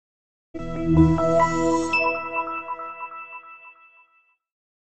06893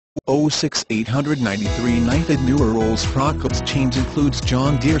 9th at Newer Roll Sprockets change includes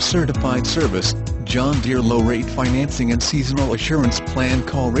John Deere certified service, John Deere low rate financing and seasonal assurance plan.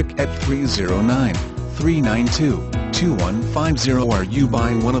 Call Rick at 309-392-2150. Are you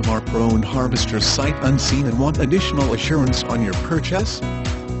buying one of our pre-owned harvesters sight unseen and want additional assurance on your purchase?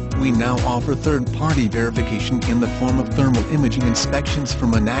 We now offer third-party verification in the form of thermal imaging inspections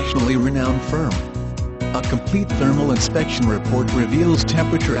from a nationally renowned firm. A complete thermal inspection report reveals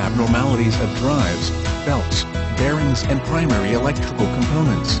temperature abnormalities of drives, belts, bearings and primary electrical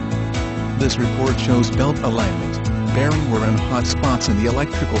components. This report shows belt alignment, bearing wear and hot spots in the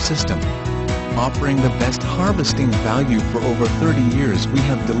electrical system. Offering the best harvesting value for over 30 years, we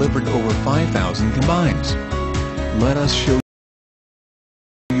have delivered over 5,000 combines. Let us show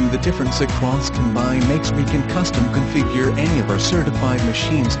you the difference across combine makes. We can custom configure any of our certified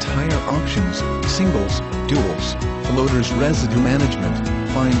machines: tire auctions, singles, duals, floaters, residue management,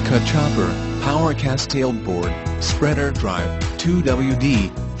 fine cut chopper, PowerCast Tail Board, spreader drive, 2WD,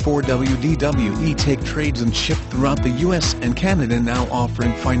 4WD. Take trades and ship throughout the U.S. and Canada. Now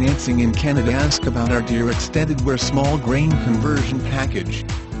offering financing in Canada. Ask about our Deere Extended Wear Small Grain Conversion Package.